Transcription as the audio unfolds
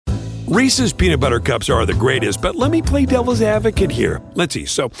Reese's Peanut Butter Cups are the greatest, but let me play devil's advocate here. Let's see.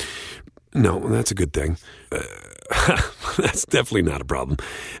 So, no, that's a good thing. That's definitely not a problem.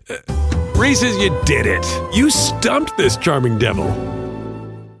 Reese's, you did it. You stumped this charming devil.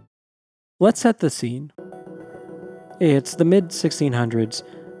 Let's set the scene. It's the mid-1600s.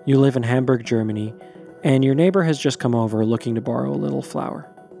 You live in Hamburg, Germany, and your neighbor has just come over looking to borrow a little flour.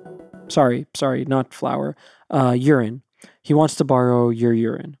 Sorry, not flour. Urine. He wants to borrow your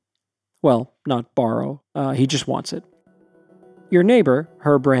urine. Well, not borrow. He just wants it. Your neighbor,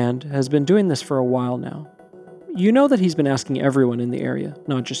 her brand, has been doing this for a while now. You know that he's been asking everyone in the area,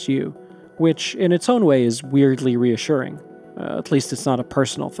 not just you, which in its own way is weirdly reassuring. At least it's not a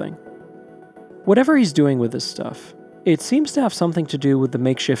personal thing. Whatever he's doing with this stuff, it seems to have something to do with the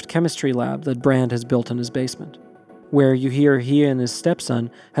makeshift chemistry lab that Brand has built in his basement, where you hear he and his stepson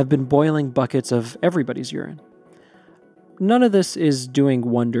have been boiling buckets of everybody's urine. None of this is doing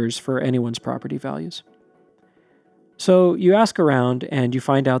wonders for anyone's property values. So you ask around and you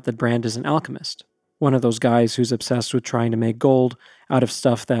find out that Brand is an alchemist, one of those guys who's obsessed with trying to make gold out of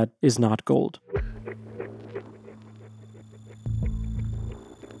stuff that is not gold.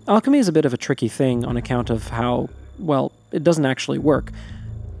 Alchemy is a bit of a tricky thing on account of how, well, it doesn't actually work.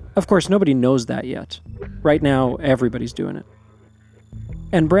 Of course, nobody knows that yet. Right now, everybody's doing it.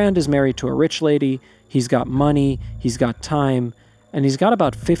 And Brand is married to a rich lady, he's got money, he's got time, and he's got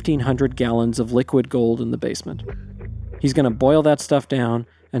about 1,500 gallons of liquid gold in the basement. He's going to boil that stuff down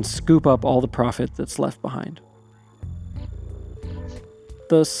and scoop up all the profit that's left behind.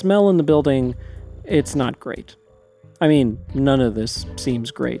 The smell in the building, it's not great. I mean, none of this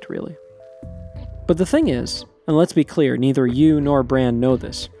seems great, really. But the thing is, and let's be clear, neither you nor Brand know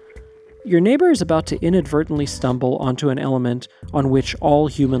this, your neighbor is about to inadvertently stumble onto an element on which all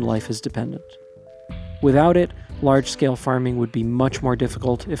human life is dependent. Without it, large-scale farming would be much more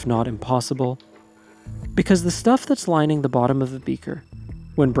difficult, if not impossible. Because the stuff that's lining the bottom of the beaker,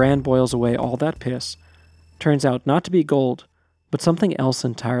 when Brand boils away all that piss, turns out not to be gold, but something else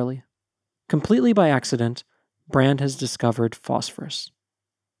entirely. Completely by accident, Brand has discovered phosphorus.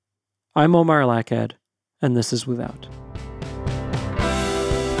 I'm Omar Lakad, and this is Without.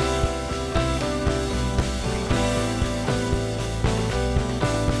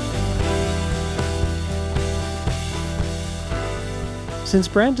 Since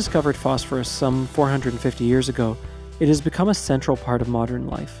Brand discovered phosphorus some 450 years ago, it has become a central part of modern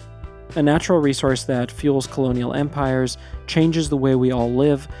life. A natural resource that fuels colonial empires, changes the way we all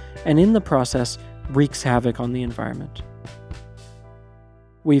live, and in the process, wreaks havoc on the environment.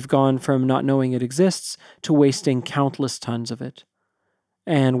 We've gone from not knowing it exists to wasting countless tons of it.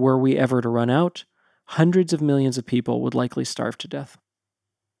 And were we ever to run out, hundreds of millions of people would likely starve to death.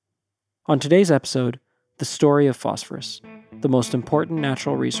 On today's episode, the story of phosphorus, the most important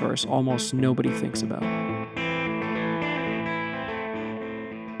natural resource almost nobody thinks about.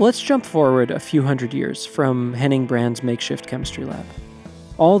 Let's jump forward a few hundred years from Henning Brand's makeshift chemistry lab,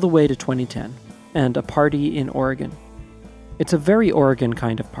 all the way to 2010, and a party in Oregon. It's a very Oregon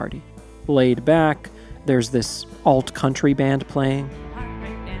kind of party. Laid back, there's this alt-country band playing.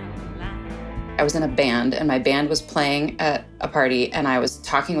 I was in a band, and my band was playing at a party, and I was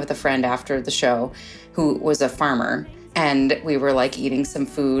talking with a friend after the show who was a farmer, and we were eating some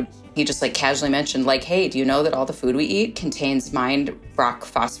food. He just casually mentioned hey, do you know that all the food we eat contains mined rock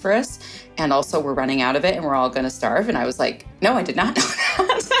phosphorus? And also we're running out of it and we're all going to starve. And I was like, no, I did not know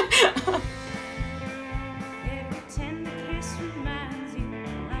that.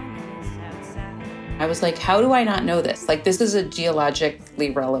 I was like, how do I not know this? This is a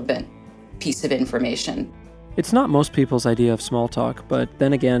geologically relevant piece of information. It's not most people's idea of small talk, but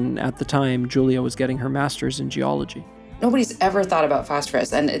then again, at the time, Julia was getting her master's in geology. Nobody's ever thought about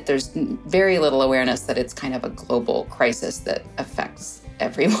phosphorus, and there's very little awareness that it's kind of a global crisis that affects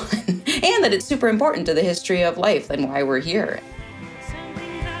everyone, and that it's super important to the history of life and why we're here.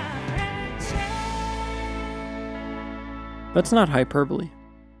 That's not hyperbole.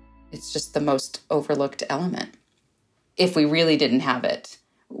 It's just the most overlooked element. If we really didn't have it,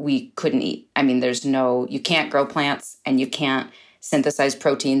 we couldn't eat. I mean, you can't grow plants, and you can't synthesize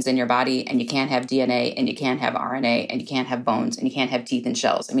proteins in your body, and you can't have DNA, and you can't have RNA, and you can't have bones, and you can't have teeth and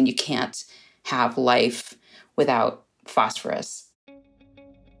shells. I mean, you can't have life without phosphorus.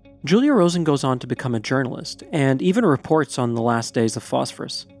 Julia Rosen goes on to become a journalist, and even reports on the last days of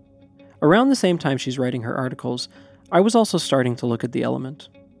phosphorus. Around the same time she's writing her articles, I was also starting to look at the element.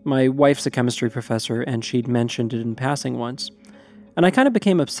 My wife's a chemistry professor, and she'd mentioned it in passing once. And I kind of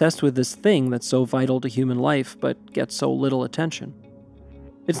became obsessed with this thing that's so vital to human life, but gets so little attention.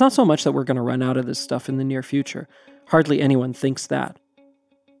 It's not so much that we're going to run out of this stuff in the near future. Hardly anyone thinks that.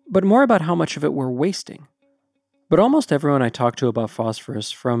 but more about how much of it we're wasting. But almost everyone I talked to about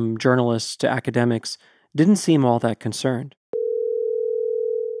phosphorus, from journalists to academics, didn't seem all that concerned.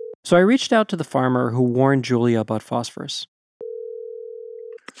 So I reached out to the farmer who warned Julia about phosphorus,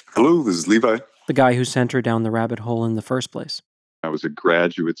 Hello, this is Levi. the guy who sent her down the rabbit hole in the first place. I was a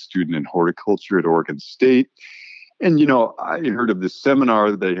graduate student in horticulture at Oregon State. And, I heard of this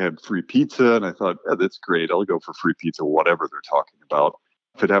seminar. They had free pizza, and I thought, that's great. I'll go for free pizza, whatever they're talking about.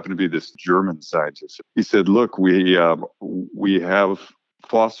 If it happened to be this German scientist, he said, look, we have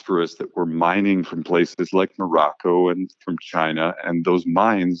phosphorus that we're mining from places like Morocco and from China, and those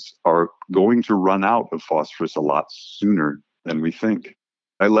mines are going to run out of phosphorus a lot sooner than we think.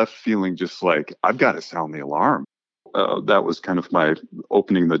 I left feeling just like, I've got to sound the alarm. That was kind of my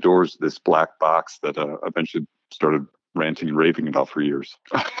opening the doors to this black box that eventually started ranting and raving about for years.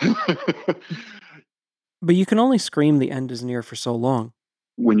 But you can only scream the end is near for so long.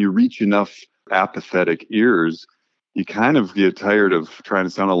 When you reach enough apathetic ears, you kind of get tired of trying to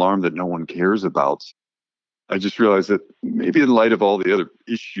sound alarm that no one cares about. I just realized that maybe in light of all the other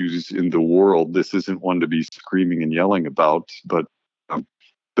issues in the world, this isn't one to be screaming and yelling about, but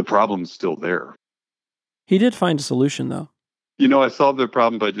the problem's still there. He did find a solution, though. I solved the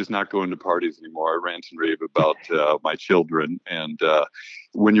problem by just not going to parties anymore. I rant and rave about my children. And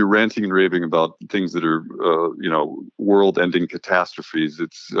when you're ranting and raving about things that are, world-ending catastrophes,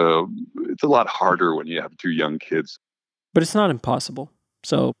 it's a lot harder when you have two young kids. But it's not impossible.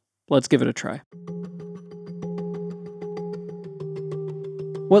 So let's give it a try.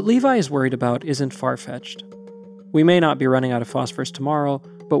 What Levi is worried about isn't far-fetched. We may not be running out of phosphorus tomorrow,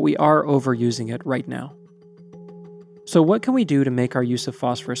 but we are overusing it right now. So what can we do to make our use of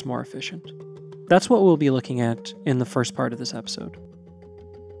phosphorus more efficient? That's what we'll be looking at in the first part of this episode.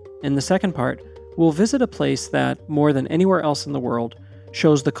 In the second part, we'll visit a place that, more than anywhere else in the world,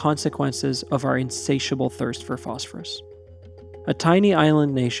 shows the consequences of our insatiable thirst for phosphorus. A tiny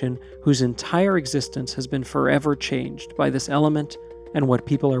island nation whose entire existence has been forever changed by this element and what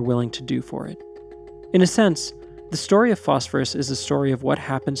people are willing to do for it. In a sense, the story of phosphorus is a story of what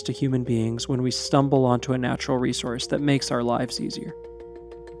happens to human beings when we stumble onto a natural resource that makes our lives easier.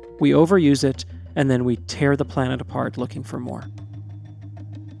 We overuse it, and then we tear the planet apart looking for more.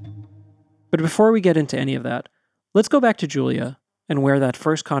 But before we get into any of that, let's go back to Julia and where that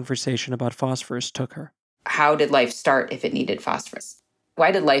first conversation about phosphorus took her. How did life start if it needed phosphorus?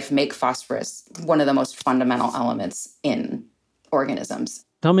 Why did life make phosphorus one of the most fundamental elements in organisms?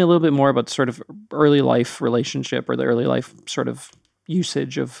 Tell me a little bit more about sort of early life relationship or the early life sort of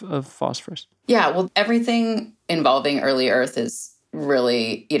usage of phosphorus. Yeah, well, everything involving early Earth is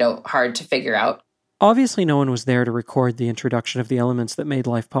really, hard to figure out. Obviously, no one was there to record the introduction of the elements that made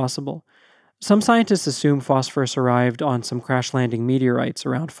life possible. Some scientists assume phosphorus arrived on some crash-landing meteorites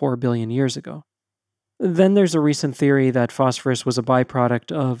around 4 billion years ago. Then there's a recent theory that phosphorus was a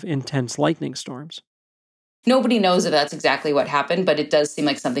byproduct of intense lightning storms. Nobody knows if that's exactly what happened, but it does seem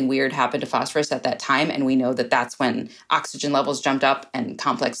like something weird happened to phosphorus at that time. And we know that that's when oxygen levels jumped up and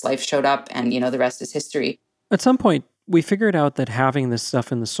complex life showed up. And, the rest is history. At some point, we figured out that having this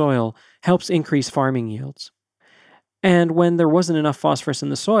stuff in the soil helps increase farming yields. And when there wasn't enough phosphorus in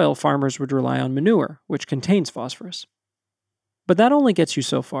the soil, farmers would rely on manure, which contains phosphorus. But that only gets you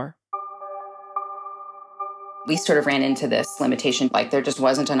so far. We sort of ran into this limitation, like there just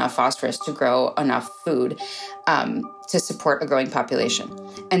wasn't enough phosphorus to grow enough food to support a growing population.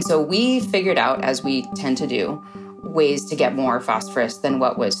 And so we figured out, as we tend to do, ways to get more phosphorus than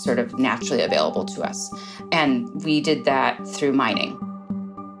what was sort of naturally available to us. And we did that through mining.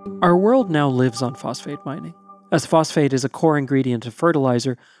 Our world now lives on phosphate mining, as phosphate is a core ingredient of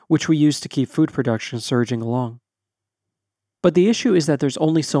fertilizer, which we use to keep food production surging along. But the issue is that there's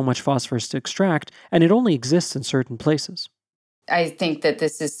only so much phosphorus to extract, and it only exists in certain places. I think that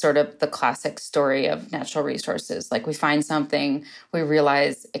this is sort of the classic story of natural resources. Like we find something, we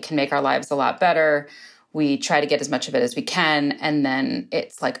realize it can make our lives a lot better. We try to get as much of it as we can, and then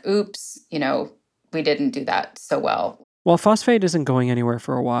it's like, oops, we didn't do that so well. While phosphate isn't going anywhere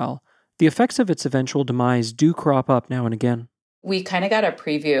for a while, the effects of its eventual demise do crop up now and again. We kind of got a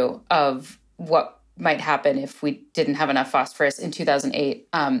preview of what might happen if we didn't have enough phosphorus in 2008.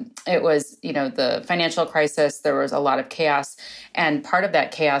 It was, the financial crisis. There was a lot of chaos. And part of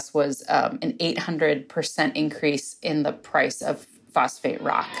that chaos was an 800% increase in the price of phosphate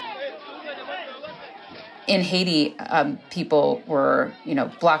rock. In Haiti, people were,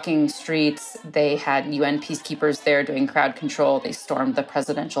 blocking streets. They had UN peacekeepers there doing crowd control. They stormed the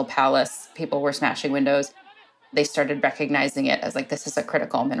presidential palace. People were smashing windows. They started recognizing it as like, this is a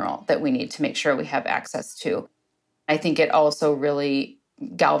critical mineral that we need to make sure we have access to. I think it also really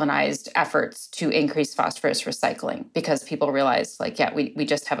galvanized efforts to increase phosphorus recycling because people realized, like, yeah, we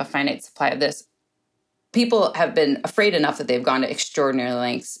just have a finite supply of this. People have been afraid enough that they've gone to extraordinary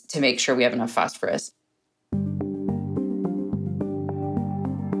lengths to make sure we have enough phosphorus.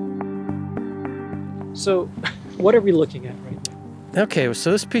 So what are we looking at right now? Okay,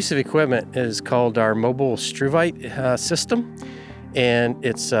 so this piece of equipment is called our mobile struvite system, and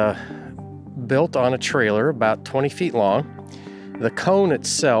it's built on a trailer about 20 feet long. The cone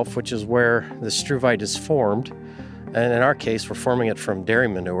itself, which is where the struvite is formed, and in our case, we're forming it from dairy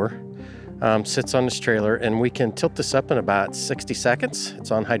manure, sits on this trailer, and we can tilt this up in about 60 seconds.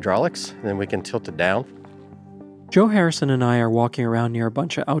 It's on hydraulics, and then we can tilt it down. Joe Harrison and I are walking around near a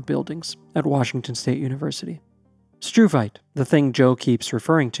bunch of outbuildings at Washington State University. Struvite, the thing Joe keeps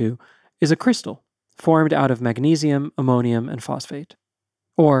referring to, is a crystal formed out of magnesium, ammonium, and phosphate.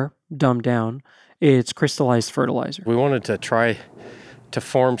 Or, dumbed down, it's crystallized fertilizer. We wanted to try to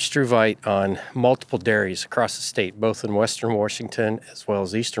form struvite on multiple dairies across the state, both in western Washington as well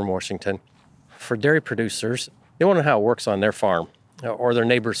as eastern Washington. For dairy producers, they want to know how it works on their farm or their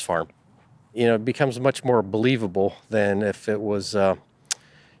neighbor's farm. It becomes much more believable than if it was, done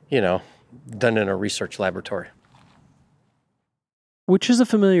in a research laboratory. Which is a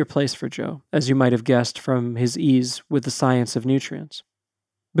familiar place for Joe, as you might have guessed from his ease with the science of nutrients.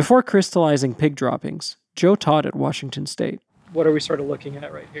 Before crystallizing pig droppings, Joe taught at Washington State. What are we sort of looking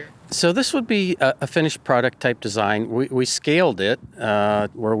at right here? So this would be a finished product type design. We scaled it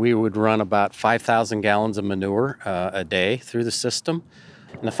where we would run about 5,000 gallons of manure a day through the system.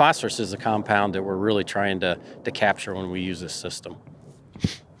 And the phosphorus is a compound that we're really trying to capture when we use this system.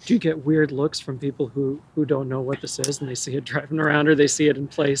 Do you get weird looks from people who don't know what this is and they see it driving around or they see it in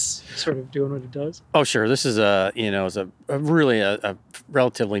place sort of doing what it does? Oh, sure. This is a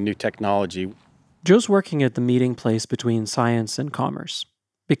relatively new technology. Joe's working at the meeting place between science and commerce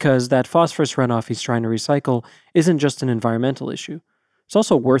because that phosphorus runoff he's trying to recycle isn't just an environmental issue. It's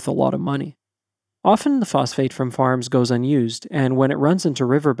also worth a lot of money. Often the phosphate from farms goes unused, and when it runs into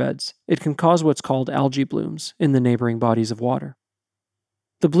riverbeds, it can cause what's called algae blooms in the neighboring bodies of water.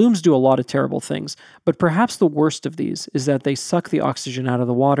 The blooms do a lot of terrible things, but perhaps the worst of these is that they suck the oxygen out of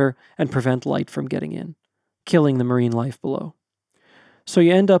the water and prevent light from getting in, killing the marine life below. So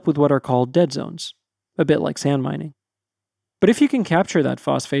you end up with what are called dead zones, a bit like sand mining. But if you can capture that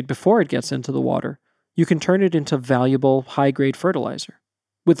phosphate before it gets into the water, you can turn it into valuable, high-grade fertilizer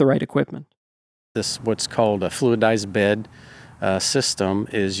with the right equipment. This, what's called a fluidized bed system,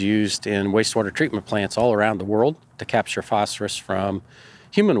 is used in wastewater treatment plants all around the world to capture phosphorus from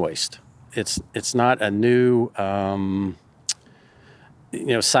human waste. It's not a new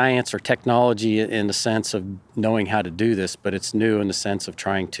science or technology in the sense of knowing how to do this, but it's new in the sense of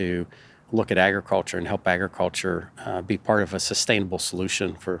trying to look at agriculture and help agriculture be part of a sustainable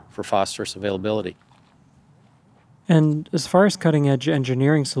solution for phosphorus availability. And as far as cutting-edge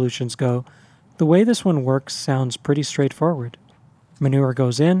engineering solutions go, the way this one works sounds pretty straightforward. Manure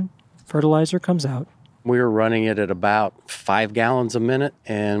goes in, fertilizer comes out. We were running it at about 5 gallons a minute,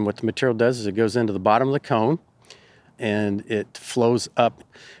 and what the material does is it goes into the bottom of the cone, and it flows up.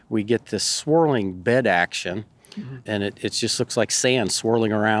 We get this swirling bed action, and it just looks like sand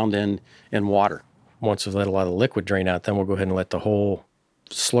swirling around in water. Once we let a lot of liquid drain out, then we'll go ahead and let the whole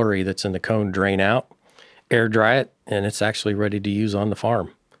slurry that's in the cone drain out, air dry it, and it's actually ready to use on the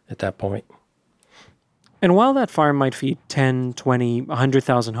farm at that point. And while that farm might feed 10, 20,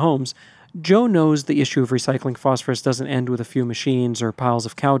 100,000 homes, Joe knows the issue of recycling phosphorus doesn't end with a few machines or piles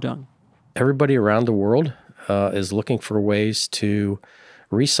of cow dung. Everybody around the world is looking for ways to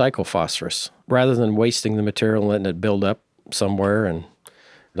recycle phosphorus rather than wasting the material and letting it build up somewhere. And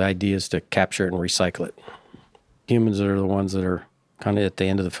the idea is to capture it and recycle it. Humans are the ones that are kind of at the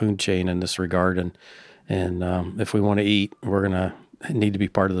end of the food chain in this regard. And if we want to eat, we're going to need to be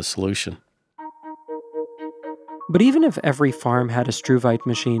part of the solution. But even if every farm had a struvite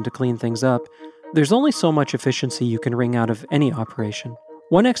machine to clean things up, there's only so much efficiency you can wring out of any operation.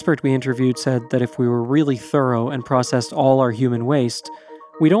 One expert we interviewed said that if we were really thorough and processed all our human waste,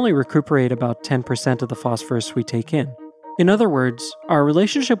 we'd only recuperate about 10% of the phosphorus we take in. In other words, our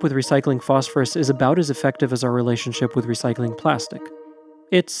relationship with recycling phosphorus is about as effective as our relationship with recycling plastic.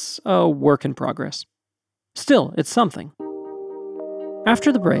 It's a work in progress. Still, it's something.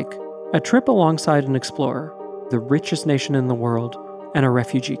 After the break, a trip alongside an explorer, the richest nation in the world, and a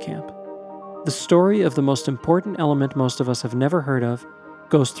refugee camp. The story of the most important element most of us have never heard of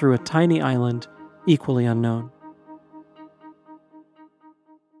goes through a tiny island equally unknown.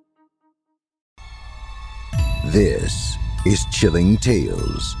 This is Chilling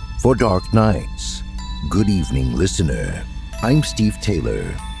Tales for Dark Nights. Good evening, listener. I'm Steve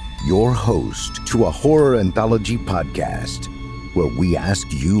Taylor, your host to a horror anthology podcast where we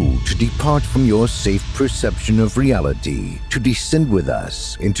ask you to depart from your safe perception of reality to descend with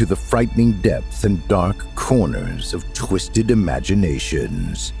us into the frightening depths and dark corners of twisted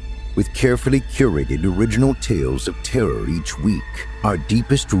imaginations. With carefully curated original tales of terror each week, our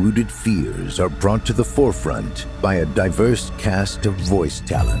deepest-rooted fears are brought to the forefront by a diverse cast of voice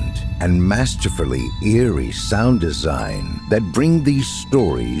talent and masterfully eerie sound design that bring these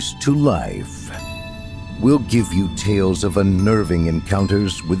stories to life. We'll give you tales of unnerving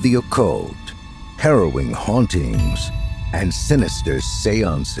encounters with the occult, harrowing hauntings, and sinister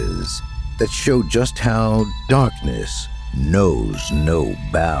seances that show just how darkness knows no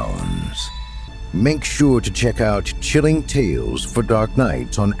bounds. Make sure to check out Chilling Tales for Dark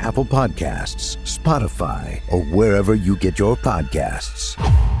Nights on Apple Podcasts, Spotify, or wherever you get your podcasts.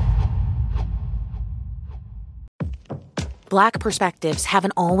 Black perspectives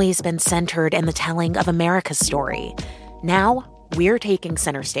haven't always been centered in the telling of America's story. Now, we're taking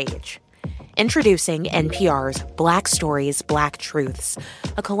center stage. Introducing NPR's Black Stories, Black Truths,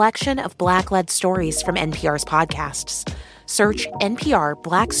 a collection of Black-led stories from NPR's podcasts. Search NPR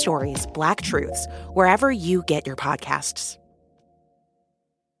Black Stories, Black Truths wherever you get your podcasts.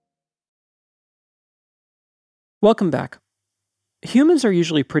 Welcome back. Humans are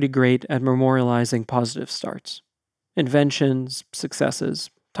usually pretty great at memorializing positive starts. Inventions, successes,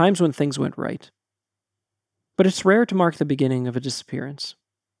 times when things went right. But it's rare to mark the beginning of a disappearance.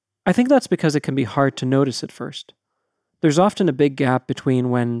 I think that's because it can be hard to notice at first. There's often a big gap between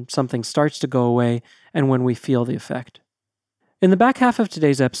when something starts to go away and when we feel the effect. In the back half of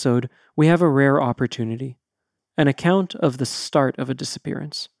today's episode, we have a rare opportunity, an account of the start of a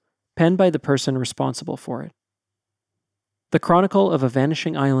disappearance, penned by the person responsible for it. The chronicle of a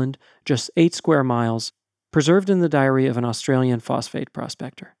vanishing island just 8 square miles, preserved in the diary of an Australian phosphate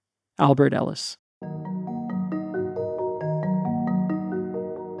prospector, Albert Ellis.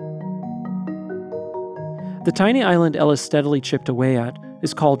 The tiny island Ellis steadily chipped away at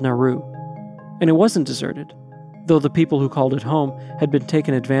is called Nauru, and it wasn't deserted, though the people who called it home had been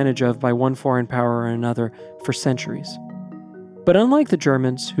taken advantage of by one foreign power or another for centuries. But unlike the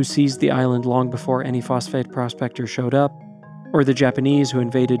Germans, who seized the island long before any phosphate prospector showed up, or the Japanese who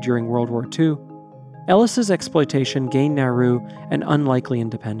invaded during World War II, Ellis's exploitation gained Nauru an unlikely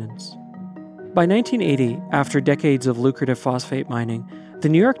independence. By 1980, after decades of lucrative phosphate mining, the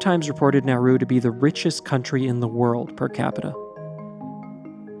New York Times reported Nauru to be the richest country in the world per capita.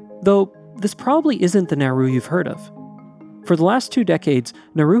 Though this probably isn't the Nauru you've heard of. For the last 2 decades,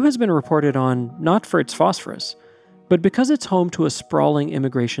 Nauru has been reported on not for its phosphorus, but because it's home to a sprawling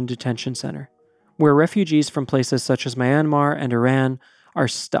immigration detention center, where refugees from places such as Myanmar and Iran are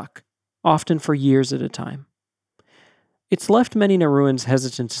stuck, often for years at a time. It's left many Nauruans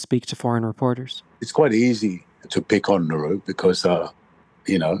hesitant to speak to foreign reporters. It's quite easy to pick on Nauru because, a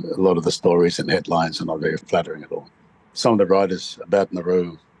lot of the stories and headlines are not very flattering at all. Some of the writers about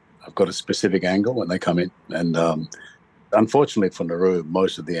Nauru have got a specific angle when they come in. And unfortunately for Nauru,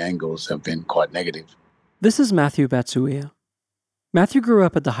 most of the angles have been quite negative. This is Matthew Batsuia. Matthew grew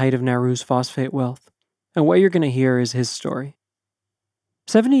up at the height of Nauru's phosphate wealth, and what you're going to hear is his story.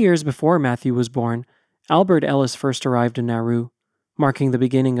 70 years before Matthew was born, Albert Ellis first arrived in Nauru, marking the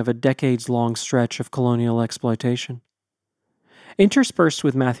beginning of a decades-long stretch of colonial exploitation. Interspersed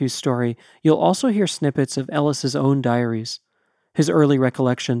with Matthew's story, you'll also hear snippets of Ellis's own diaries, his early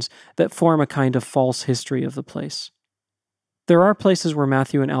recollections that form a kind of false history of the place. There are places where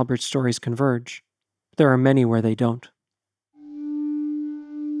Matthew and Albert's stories converge. There are many where they don't.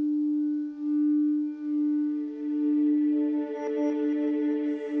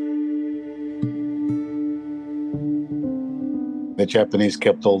 The Japanese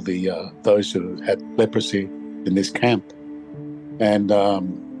kept all those who had leprosy in this camp. And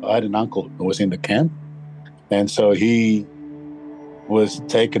I had an uncle who was in the camp. And so he was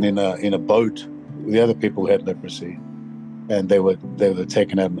taken in a boat with the other people who had leprosy. And they were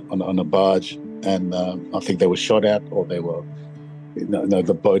taken out on a barge. And I think they were shot at, or they were,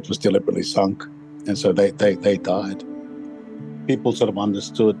 the boat was deliberately sunk. And so they died. People sort of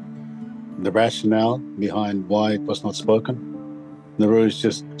understood the rationale behind why it was not spoken. Nauru is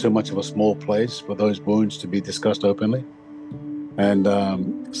just too much of a small place for those wounds to be discussed openly. And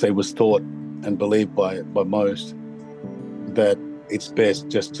so it was thought and believed by most that it's best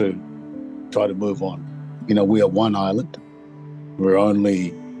just to try to move on. We are one island. We're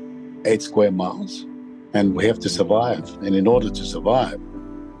only 8 square miles, and we have to survive. And in order to survive,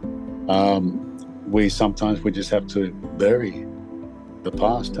 we just have to bury the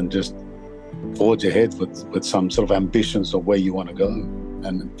past and just forge ahead with some sort of ambitions of where you want to go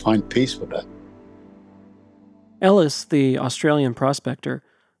and find peace with that. Ellis, the Australian prospector,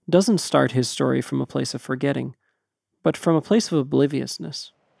 doesn't start his story from a place of forgetting, but from a place of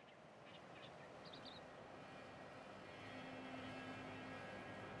obliviousness.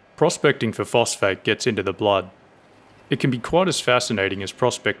 Prospecting for phosphate gets into the blood. It can be quite as fascinating as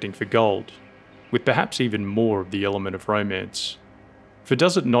prospecting for gold, with perhaps even more of the element of romance. For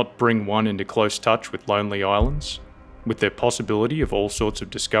does it not bring one into close touch with lonely islands, with their possibility of all sorts of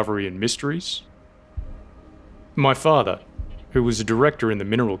discovery and mysteries? My father, who was a director in the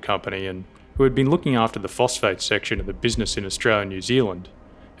mineral company and who had been looking after the phosphate section of the business in Australia and New Zealand,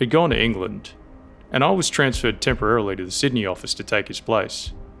 had gone to England, and I was transferred temporarily to the Sydney office to take his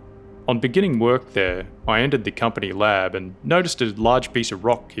place. On beginning work there, I entered the company lab and noticed a large piece of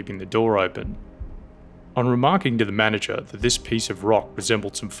rock keeping the door open. On remarking to the manager that this piece of rock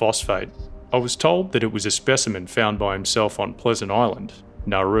resembled some phosphate, I was told that it was a specimen found by himself on Pleasant Island,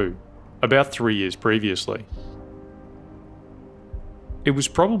 Nauru, about 3 years previously. It was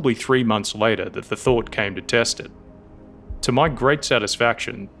probably 3 months later that the thought came to test it. To my great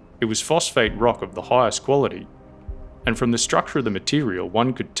satisfaction, it was phosphate rock of the highest quality, and from the structure of the material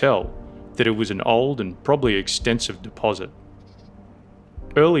one could tell that it was an old and probably extensive deposit.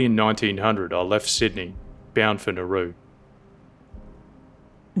 Early in 1900 I left Sydney, bound for Nauru.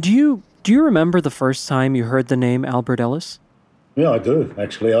 Do you remember the first time you heard the name Albert Ellis? Yeah, I do.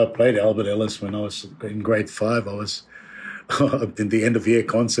 Actually, I played Albert Ellis when I was in grade 5. I was in the end of year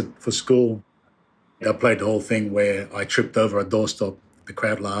concert for school. I played the whole thing where I tripped over a doorstop. The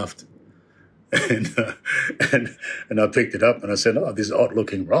crowd laughed. And I picked it up and I said, "Oh, this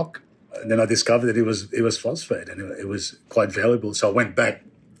odd-looking rock." And then I discovered that it was phosphate and it was quite valuable. So I went back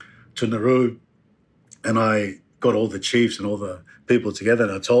to Nauru and I got all the chiefs and all the people together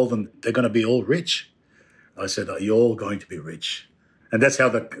and I told them they're going to be all rich. I said, "You're all going to be rich," and that's how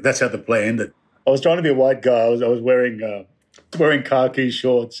the play ended. I was trying to be a white guy. I was wearing khaki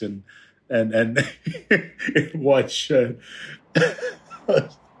shorts and white shirt.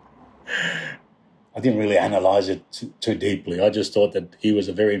 I didn't really analyse it too deeply. I just thought that he was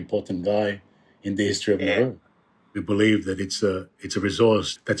a very important guy in the history of Nauru. We believe that it's a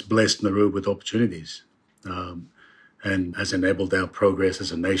resource that's blessed Nauru with opportunities and has enabled our progress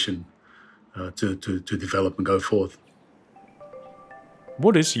as a nation to develop and go forth.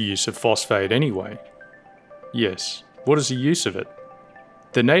 What is the use of phosphate anyway? Yes, what is the use of it?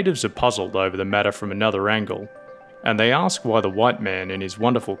 The natives are puzzled over the matter from another angle, and they ask why the white man in his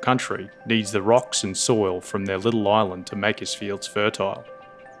wonderful country needs the rocks and soil from their little island to make his fields fertile.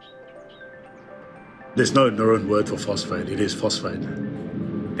 There's no Nauruan word for phosphate. It is phosphate.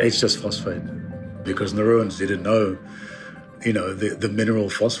 It's just phosphate. Because Nauruans didn't know, the mineral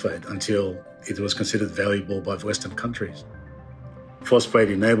phosphate until it was considered valuable by Western countries. Phosphate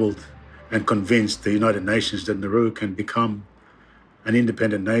enabled and convinced the United Nations that Nauru can become an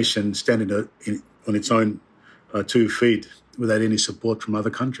independent nation standing on its own 2 feet without any support from other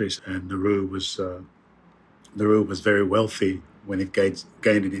countries. And Nauru was very wealthy when it gained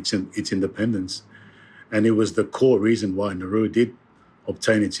its independence. And it was the core reason why Nauru did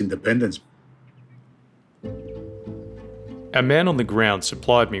obtain its independence. Our man on the ground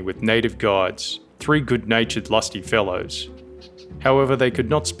supplied me with native guides, 3 good-natured lusty fellows. However, they could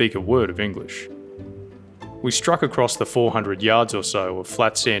not speak a word of English. We struck across the 400 yards or so of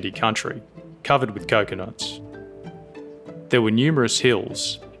flat sandy country, covered with coconuts. There were numerous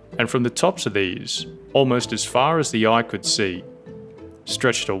hills, and from the tops of these, almost as far as the eye could see,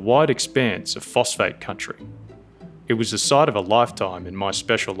 stretched a wide expanse of phosphate country. It was the sight of a lifetime in my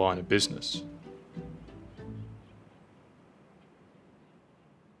special line of business.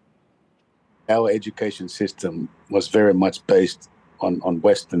 Our education system was very much based on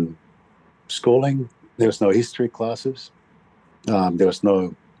Western schooling. There was no history classes. There was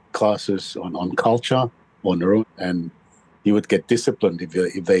no classes on culture or Nauru, and you would get disciplined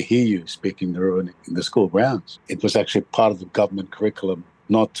if they hear you speaking Nauru in the school grounds. It was actually part of the government curriculum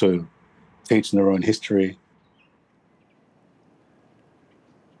not to teach Nauruan history.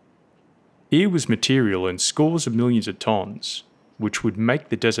 Here was material in scores of millions of tonnes, which would make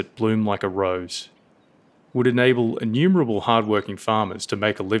the desert bloom like a rose, would enable innumerable hard-working farmers to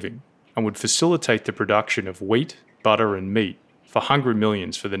make a living, and would facilitate the production of wheat, butter and meat for hungry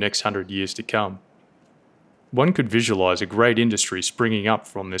millions for the next 100 years to come. One could visualise a great industry springing up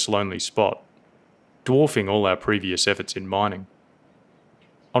from this lonely spot, dwarfing all our previous efforts in mining.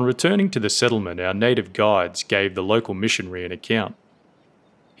 On returning to the settlement, our native guides gave the local missionary an account.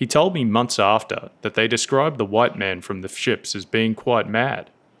 He told me months after that they described the white man from the ships as being quite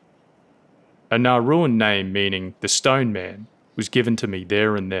mad. a Nauruan name meaning the Stone Man was given to me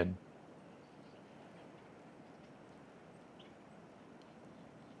there and then.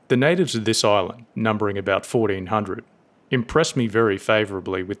 The natives of this island, numbering about 1,400, impressed me very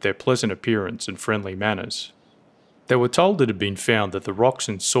favourably with their pleasant appearance and friendly manners. They were told it had been found that the rocks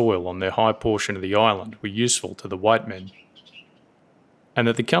and soil on their high portion of the island were useful to the white men, and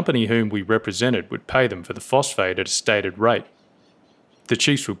that the company whom we represented would pay them for the phosphate at a stated rate. The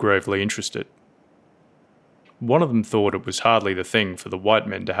chiefs were gravely interested. One of them thought it was hardly the thing for the white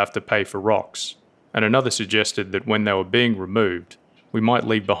men to have to pay for rocks, and another suggested that when they were being removed, we might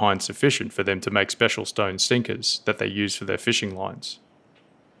leave behind sufficient for them to make special stone sinkers that they use for their fishing lines.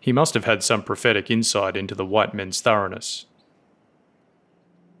 He must have had some prophetic insight into the white men's thoroughness.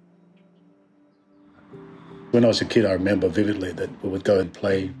 When I was a kid, I remember vividly that we would go and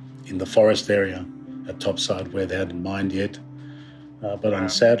play in the forest area at Topside where they hadn't mined yet. But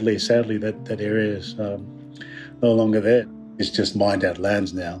sadly, that area is no longer there. It's just mined out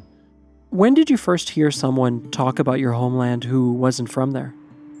lands now. When did you first hear someone talk about your homeland who wasn't from there?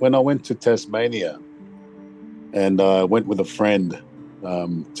 When I went to Tasmania, and I went with a friend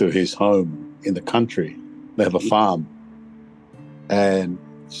to his home in the country. They have a farm. And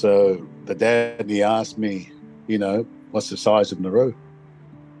so the dad, he asked me, what's the size of Nauru?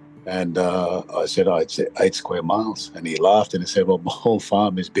 And I said, it's 8 square miles. And he laughed and he said, well, my whole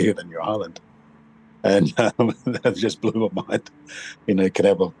farm is bigger than your island. And that just blew my mind. You could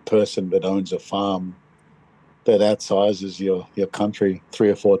have a person that owns a farm that outsizes your country 3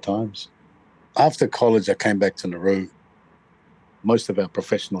 or 4 times. After college, I came back to Nauru. Most of our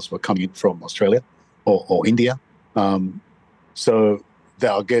professionals were coming in from Australia or India. So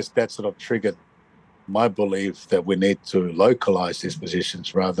I guess that sort of triggered my belief that we need to localize these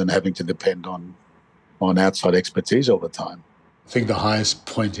positions rather than having to depend on outside expertise all the time. I think the highest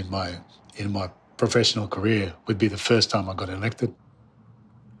point in my professional career would be the first time I got elected.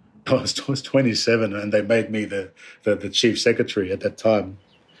 I was 27 and they made me the chief secretary at that time.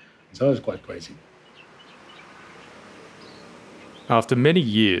 So it was quite crazy. After many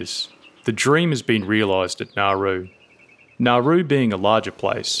years, the dream has been realised at Nauru. Nauru, being a larger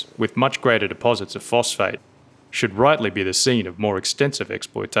place with much greater deposits of phosphate, should rightly be the scene of more extensive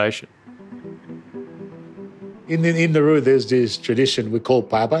exploitation. In Nauru, there's this tradition we call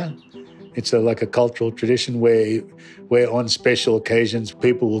paba. It's like a cultural tradition where on special occasions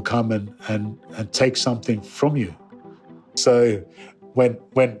people will come and take something from you. So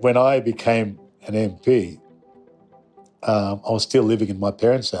when I became an MP, I was still living in my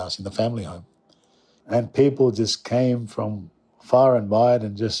parents' house in the family home. And people just came from far and wide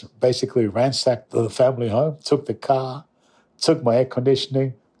and just basically ransacked the family home, took the car, took my air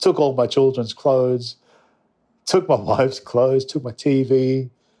conditioning, took all my children's clothes, took my wife's clothes, took my TV,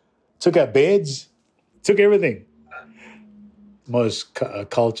 took our beds, took everything. Most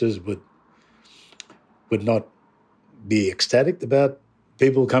cultures would not be ecstatic about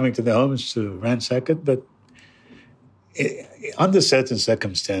people coming to their homes to ransack it, but under certain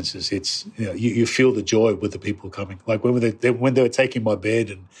circumstances, it's you feel the joy with the people coming. Like when they were taking my bed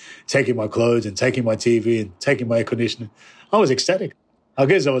and taking my clothes and taking my TV and taking my air conditioning, I was ecstatic. I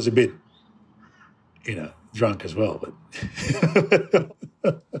guess I was a bit, drunk as well, but.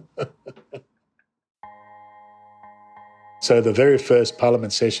 So the very first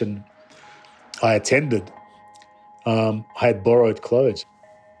Parliament session I attended, I had borrowed clothes.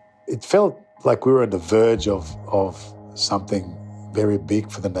 It felt like we were on the verge of something very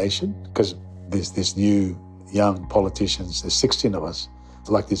big for the nation because there's this new young politicians, there's 16 of us,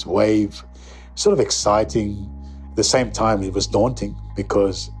 like this wave, sort of exciting. At the same time, it was daunting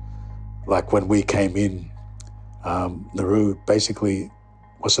because like when we came in, Nauru basically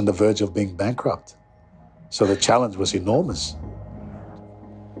was on the verge of being bankrupt. So the challenge was enormous.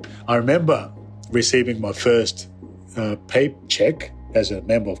 I remember receiving my first pay check as a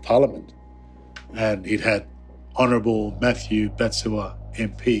Member of Parliament, and it had Honourable Matthew Batsua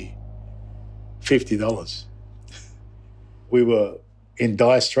MP, $50. We were in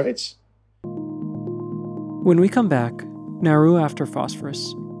dire straits. When we come back, Nauru after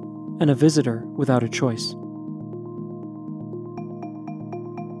Phosphorus, and a visitor without a choice.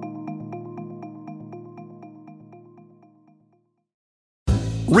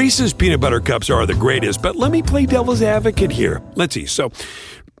 Reese's peanut butter cups are the greatest, but let me play devil's advocate here. Let's see. So,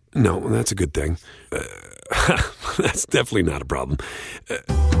 no, that's a good thing. That's definitely not a problem.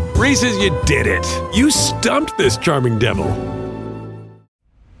 Reese's, you did it. You stumped this charming devil.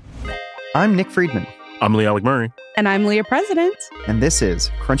 I'm Nick Friedman. I'm Lee Alec Murray. And I'm Leah President. And this is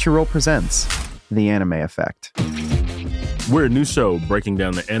Crunchyroll Presents The Anime Effect. We're a new show breaking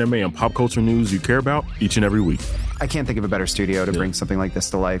down the anime and pop culture news you care about each and every week. I can't think of a better studio to bring something like this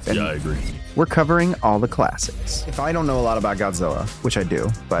to life. And I agree. We're covering all the classics. If I don't know a lot about Godzilla, which I do,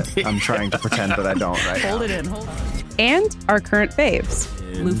 but I'm trying to pretend that I don't right Hold now. it in, hold on. And our current faves.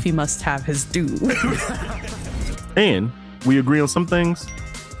 Luffy must have his due. And we agree on some things,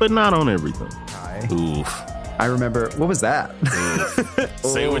 but not on everything. Oof. I remember, what was that?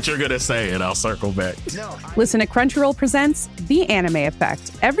 Say what you're going to say and I'll circle back. Listen to Crunchyroll Presents The Anime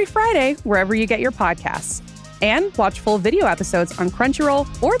Effect every Friday, wherever you get your podcasts. And watch full video episodes on Crunchyroll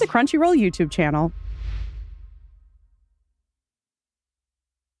or the Crunchyroll YouTube channel.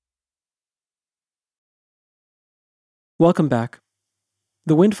 Welcome back.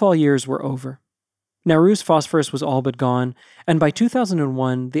 The windfall years were over. Nauru's phosphorus was all but gone, and by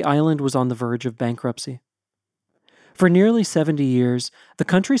 2001, the island was on the verge of bankruptcy. For nearly 70 years, the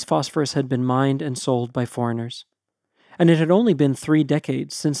country's phosphorus had been mined and sold by foreigners. And it had only been 3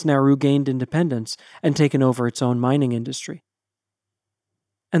 decades since Nauru gained independence and taken over its own mining industry.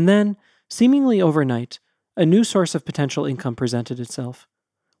 And then, seemingly overnight, a new source of potential income presented itself,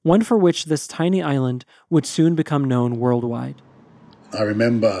 one for which this tiny island would soon become known worldwide. I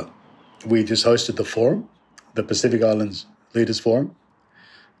remember we just hosted the forum, the Pacific Islands Leaders Forum.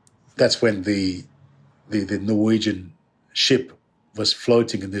 That's when the Norwegian ship was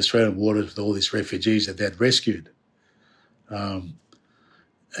floating in the Australian waters with all these refugees that they had rescued.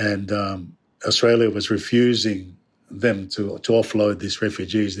 Australia was refusing them to offload these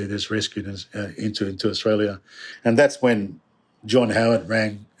refugees they just rescued into Australia. And that's when John Howard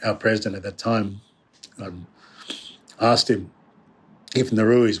rang our president at that time and asked him if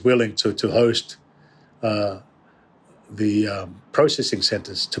Nauru is willing to host the processing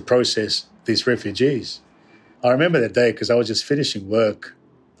centres to process these refugees. I remember that day because I was just finishing work.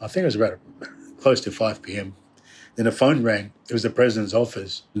 I think it was about close to 5 p.m. Then a phone rang. It was the president's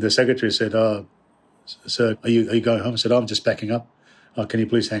office. The secretary said, "Sir, are you going home?" I said, "I'm just packing up. Can you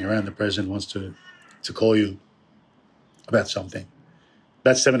please hang around? The president wants to call you about something."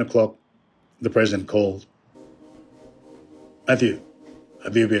 About 7 o'clock, the president called. "Matthew,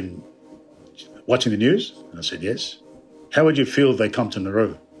 have you been watching the news?" And I said, "Yes." "How would you feel if they come to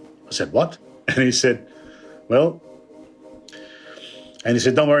Nauru?" I said, "What?" And he said, "Well," and he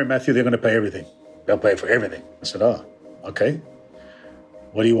said, "Don't worry, Matthew, they're going to pay everything. They'll pay for everything." I said, "Oh, okay.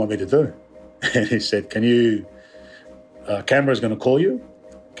 What do you want me to do?" And he said, "Can you, Canberra's going to call you.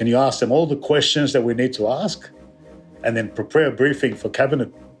 Can you ask them all the questions that we need to ask and then prepare a briefing for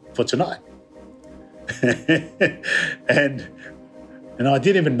cabinet for tonight?" and I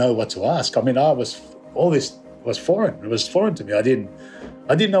didn't even know what to ask. I mean, all this was foreign. It was foreign to me. I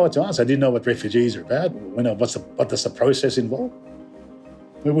didn't know what to ask. I didn't know what refugees are about. What does the process involve?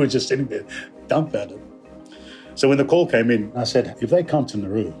 We were just sitting there dumbfounded. So when the call came in, I said, "If they come to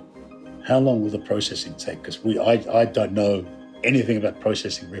Nauru, how long will the processing take? Because I don't know anything about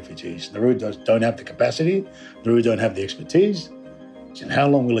processing refugees. Nauru don't have the capacity. Nauru don't have the expertise. And how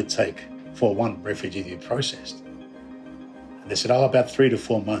long will it take for one refugee to be processed?" And they said, about 3 to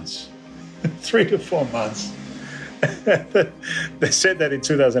 4 months. 3 to 4 months. They said that in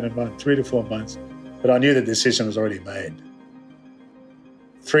 2001, 3 to 4 months. But I knew the decision was already made.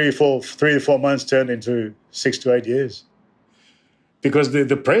 3 to 4 months turned into 6 to 8 years. Because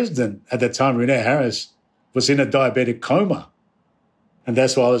the president at that time, Rene Harris, was in a diabetic coma. And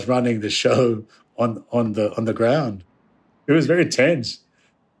that's why I was running the show on the ground. It was very tense.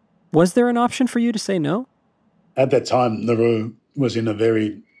 Was there an option for you to say no? At that time, Nauru was in a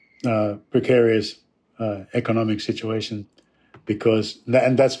very precarious economic situation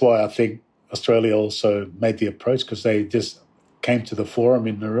and that's why I think Australia also made the approach, because they just came to the forum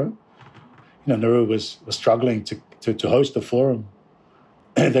in Nauru. Nauru was struggling to host the forum.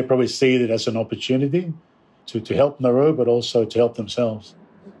 They probably see it as an opportunity to help Nauru, but also to help themselves.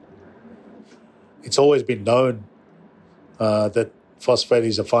 It's always been known that phosphate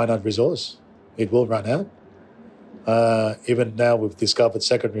is a finite resource. It will run out. Even now we've discovered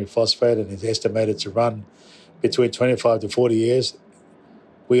secondary phosphate and it's estimated to run between 25 to 40 years.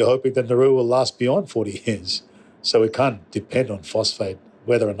 We are hoping that Nauru will last beyond 40 years. So we can't depend on phosphate,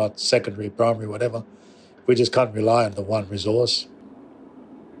 whether or not secondary, primary, whatever. We just can't rely on the one resource.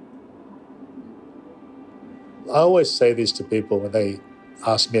 I always say this to people when they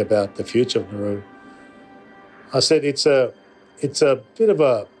ask me about the future of Nauru. I said it's a bit of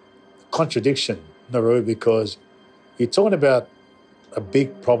a contradiction, Nauru, because you're talking about a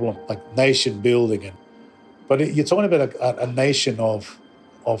big problem like nation building, but you're talking about a nation of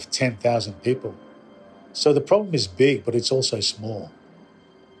 10,000 people. So the problem is big, but it's also small.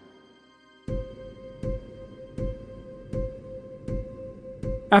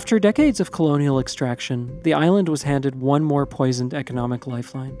 After decades of colonial extraction, the island was handed one more poisoned economic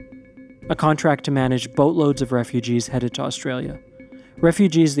lifeline: a contract to manage boatloads of refugees headed to Australia.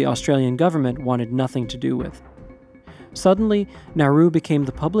 Refugees the Australian government wanted nothing to do with. Suddenly, Nauru became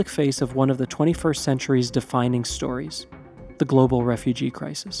the public face of one of the 21st century's defining stories: the global refugee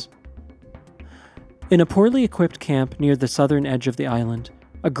crisis. In a poorly equipped camp near the southern edge of the island,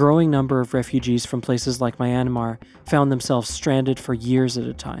 a growing number of refugees from places like Myanmar found themselves stranded for years at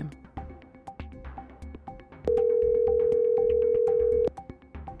a time.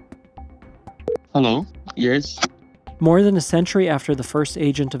 Hello, yes. More than a century after the first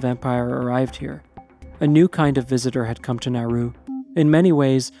agent of empire arrived here, a new kind of visitor had come to Nauru, in many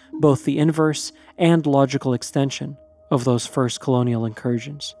ways both the inverse and logical extension of those first colonial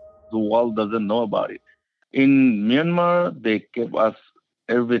incursions. The world doesn't know about it. In Myanmar, they kept us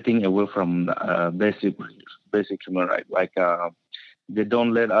everything away from basic human rights. They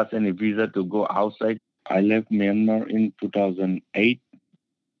don't let us any visa to go outside. I left Myanmar in 2008.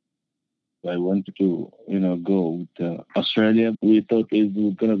 I wanted to, go to Australia. We thought it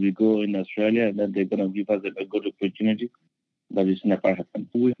was going to be go in Australia and then they're going to give us a good opportunity. But it's never happened.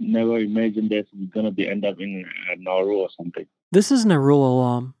 We never imagined that we're going to be end up in Nauru or something. This is Narul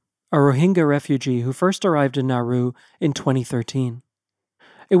Alam, a Rohingya refugee who first arrived in Nauru in 2013.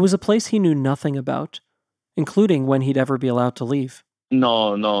 It was a place he knew nothing about, including when he'd ever be allowed to leave.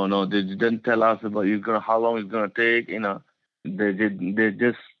 No. They didn't tell us about how long it's going to take. They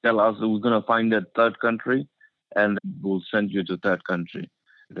just tell us we're going to find a third country and we'll send you to that country.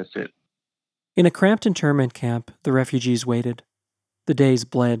 That's it. In a cramped internment camp, the refugees waited. The days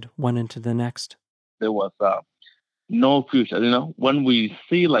bled one into the next. There was no future. When we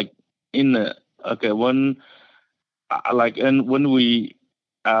see when we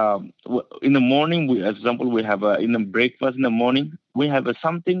in the morning, we have in the breakfast in the morning, we have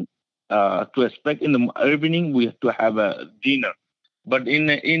something to expect. In the evening, we have to have a dinner. But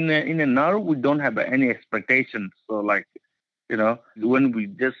in an hour, we don't have any expectations. So when we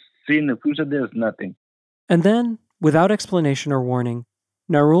just see in the future, there's nothing. And then, without explanation or warning,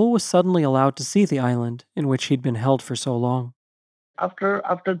 Narul was suddenly allowed to see the island in which he'd been held for so long. After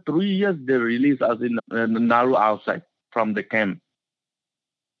 3 years, they released us in Nauru outside from the camp.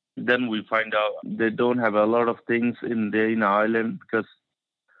 Then we find out they don't have a lot of things in the island because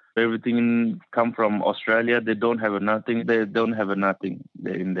everything come from Australia. They don't have nothing. They don't have nothing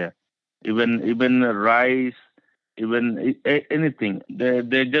in there. Even rice, even anything.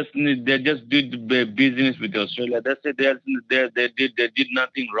 They just did business with Australia. That's it. They did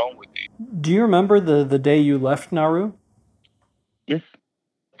nothing wrong with it. Do you remember the day you left Nauru? Yes,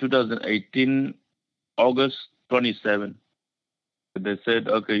 2018, August 27. They said,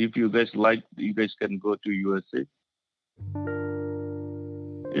 okay, if you guys like, you guys can go to USA.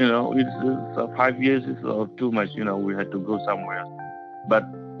 It's 5 years is too much. We had to go somewhere. But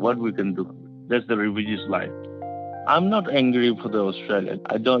what we can do, that's the refugee's life. I'm not angry for the Australian.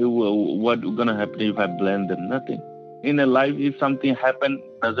 I don't know what's going to happen if I blame them. Nothing. In a life, if something happens,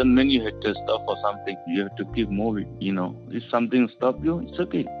 doesn't mean you have to stop for something. You have to keep moving, If something stops you, it's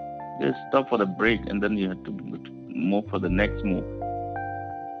okay. Just stop for the break, and then you have to move for the next move.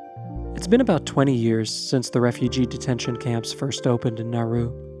 It's been about 20 years since the refugee detention camps first opened in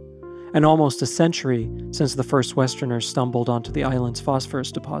Nauru, and almost a century since the first Westerners stumbled onto the island's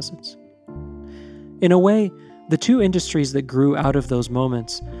phosphorus deposits. In a way, the two industries that grew out of those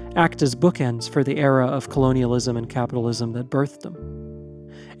moments act as bookends for the era of colonialism and capitalism that birthed them.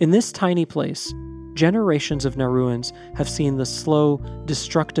 In this tiny place, generations of Nauruans have seen the slow,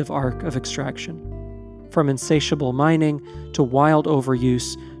 destructive arc of extraction. From insatiable mining to wild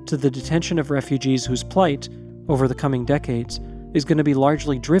overuse to the detention of refugees whose plight, over the coming decades, is going to be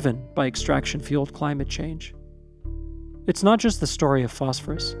largely driven by extraction-fueled climate change. It's not just the story of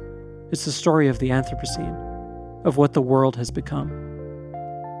phosphorus, it's the story of the Anthropocene, of what the world has become.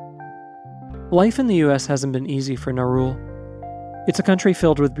 Life in the US hasn't been easy for Narul. It's a country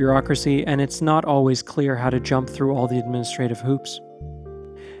filled with bureaucracy, and it's not always clear how to jump through all the administrative hoops.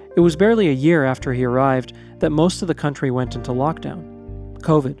 It was barely a year after he arrived that most of the country went into lockdown,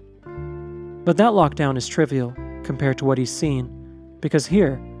 COVID. But that lockdown is trivial compared to what he's seen, because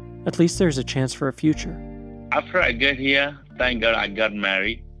here, at least there's a chance for a future. After I get here, thank God I got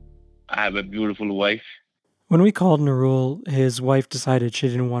married. I have a beautiful wife. When we called Narul, his wife decided she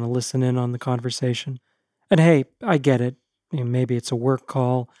didn't want to listen in on the conversation. And hey, I get it. Maybe it's a work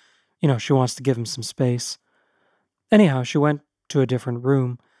call. She wants to give him some space. Anyhow, she went to a different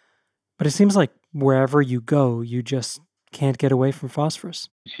room. But it seems like wherever you go, you just can't get away from phosphorus.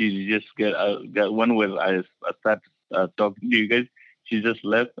 She just got one where I start talking to you guys. she just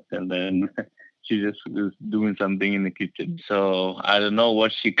left, and then she just was doing something in the kitchen. So I don't know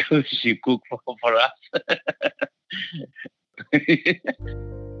what she cooked. She cooked for us.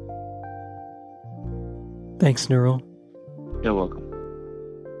 Thanks, Nurul. You're welcome.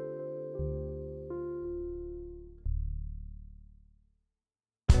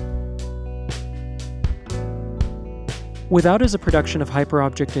 Without is a production of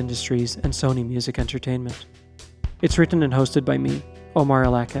Hyperobject Industries and Sony Music Entertainment. It's written and hosted by me, Omar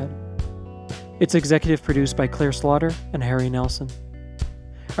Alakad. It's executive produced by Claire Slaughter and Harry Nelson.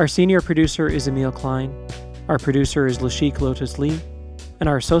 Our senior producer is Emil Klein, our producer is Lashik Lotus Lee, and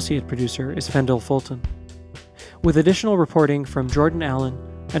our associate producer is Fendel Fulton. With additional reporting from Jordan Allen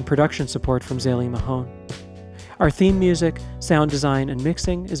and production support from Zaley Mahone. Our theme music, sound design, and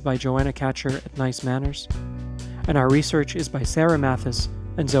mixing is by Joanna Catcher at Nice Manners. And our research is by Sarah Mathis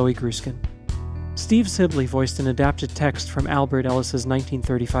and Zoe Gruskin. Steve Sibley voiced an adapted text from Albert Ellis's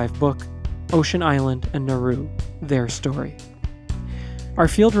 1935 book, Ocean Island and Nauru, Their Story. Our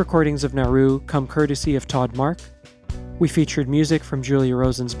field recordings of Nauru come courtesy of Todd Mark. We featured music from Julia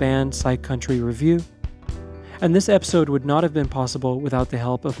Rosen's band, Psych Country Review. And this episode would not have been possible without the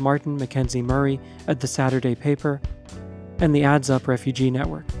help of Martin Mackenzie Murray at the Saturday Paper and the Adds Up Refugee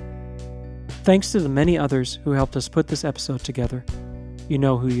Network. Thanks to the many others who helped us put this episode together. You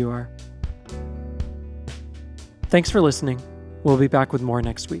know who you are. Thanks for listening. We'll be back with more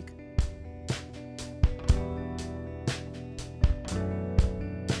next week.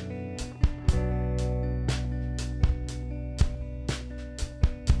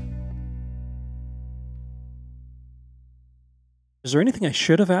 Is there anything I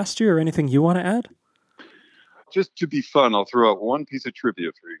should have asked you or anything you want to add? Just to be fun, I'll throw out one piece of trivia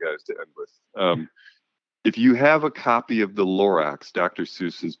for you guys to end with. If you have a copy of the Lorax, Dr.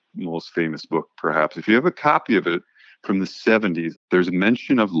 Seuss's most famous book, perhaps, if you have a copy of it from the 70s, there's a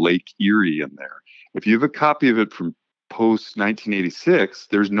mention of Lake Erie in there. If you have a copy of it from post-1986,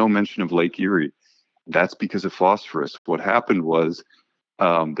 there's no mention of Lake Erie. That's because of phosphorus. What happened was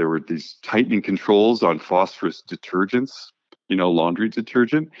there were these tightening controls on phosphorus detergents, laundry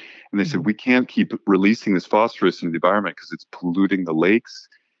detergent. And they said, we can't keep releasing this phosphorus into the environment because it's polluting the lakes.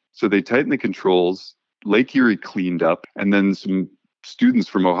 So they tightened the controls. Lake Erie cleaned up. And then some students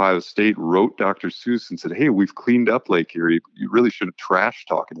from Ohio State wrote Dr. Seuss and said, hey, we've cleaned up Lake Erie. You really shouldn't trash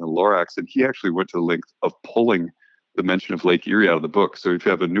talking to the Lorax. And he actually went to the length of pulling the mention of Lake Erie out of the book. So if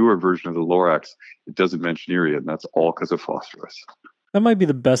you have a newer version of the Lorax, it doesn't mention Erie. And that's all because of phosphorus. That might be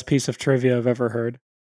the best piece of trivia I've ever heard.